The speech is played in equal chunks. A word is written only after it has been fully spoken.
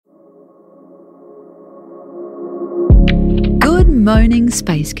moaning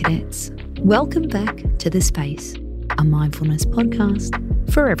space cadets. Welcome back to The Space, a mindfulness podcast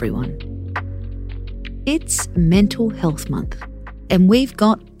for everyone. It's Mental Health Month, and we've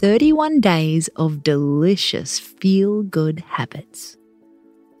got 31 days of delicious feel-good habits.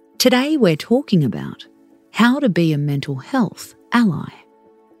 Today we're talking about how to be a mental health ally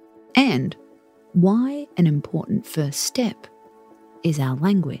and why an important first step is our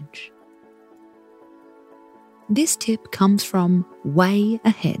language. This tip comes from Way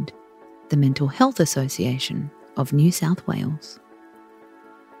Ahead, the Mental Health Association of New South Wales.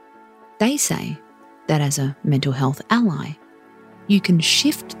 They say that as a mental health ally, you can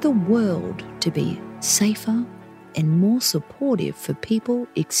shift the world to be safer and more supportive for people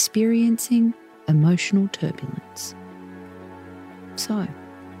experiencing emotional turbulence. So,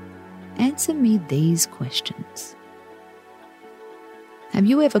 answer me these questions. Have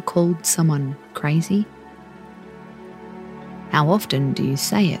you ever called someone crazy? How often do you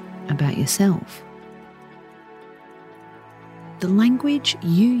say it about yourself? The language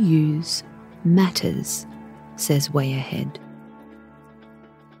you use matters, says Way Ahead.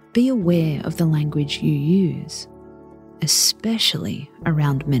 Be aware of the language you use, especially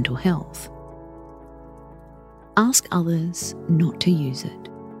around mental health. Ask others not to use it.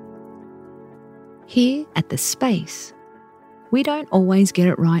 Here at The Space, we don't always get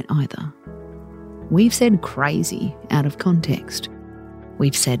it right either. We've said crazy out of context.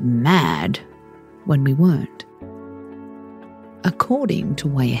 We've said mad when we weren't. According to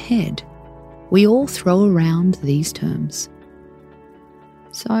Way Ahead, we all throw around these terms.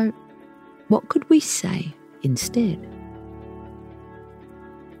 So, what could we say instead?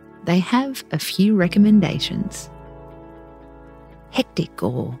 They have a few recommendations. Hectic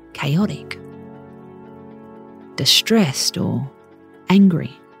or chaotic. Distressed or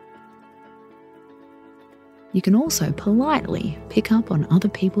angry. You can also politely pick up on other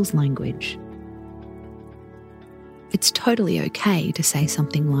people's language. It's totally okay to say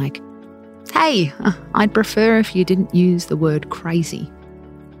something like, "Hey, I'd prefer if you didn't use the word crazy."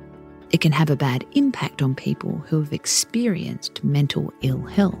 It can have a bad impact on people who have experienced mental ill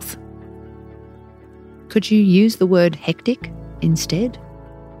health. Could you use the word hectic instead?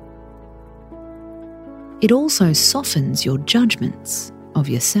 It also softens your judgments of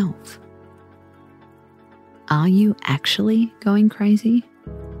yourself. Are you actually going crazy?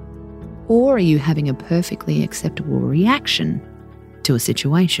 Or are you having a perfectly acceptable reaction to a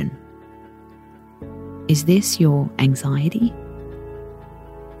situation? Is this your anxiety?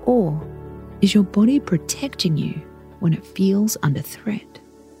 Or is your body protecting you when it feels under threat,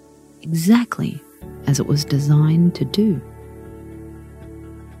 exactly as it was designed to do?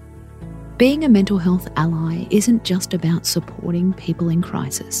 Being a mental health ally isn't just about supporting people in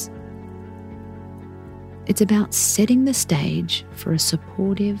crisis. It's about setting the stage for a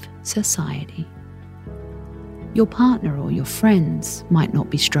supportive society. Your partner or your friends might not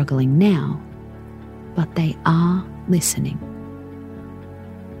be struggling now, but they are listening.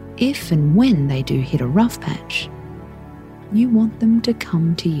 If and when they do hit a rough patch, you want them to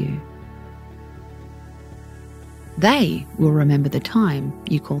come to you. They will remember the time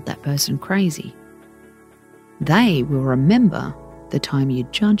you called that person crazy. They will remember the time you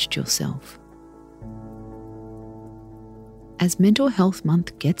judged yourself. As Mental Health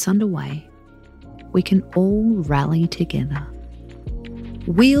Month gets underway, we can all rally together.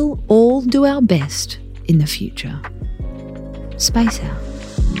 We'll all do our best in the future. Space out.